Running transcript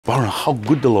how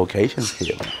good the location is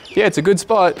here. Yeah, it's a good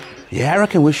spot. Yeah, I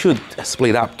reckon we should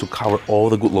split up to cover all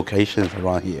the good locations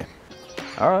around here.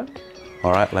 All right.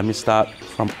 All right, let me start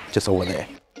from just over there.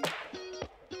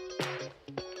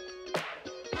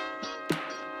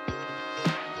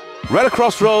 Right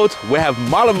across the road, we have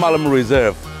Mullum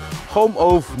Reserve, home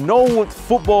of Noel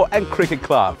Football and Cricket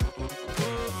Club.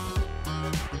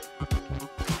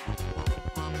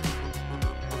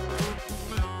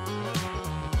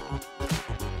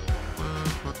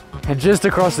 And just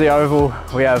across the oval,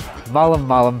 we have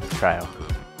Mullum Trail.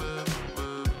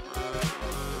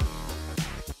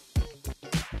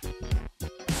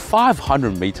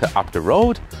 .500 up the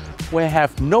road, we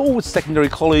have Noel Secondary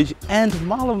College and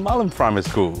Mullum Primary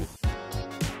School.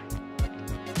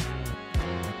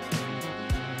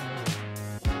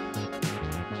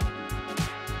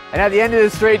 And at the end of the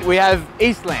street, we have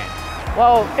Eastland.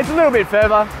 Well, it's a little bit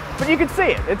further, but you can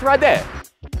see it. It's right there.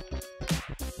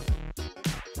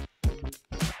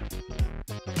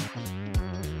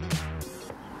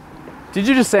 Did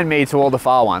you just send me to all the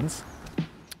far ones?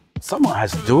 Someone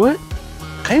has to do it.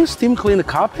 Can you steam clean the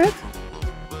carpet?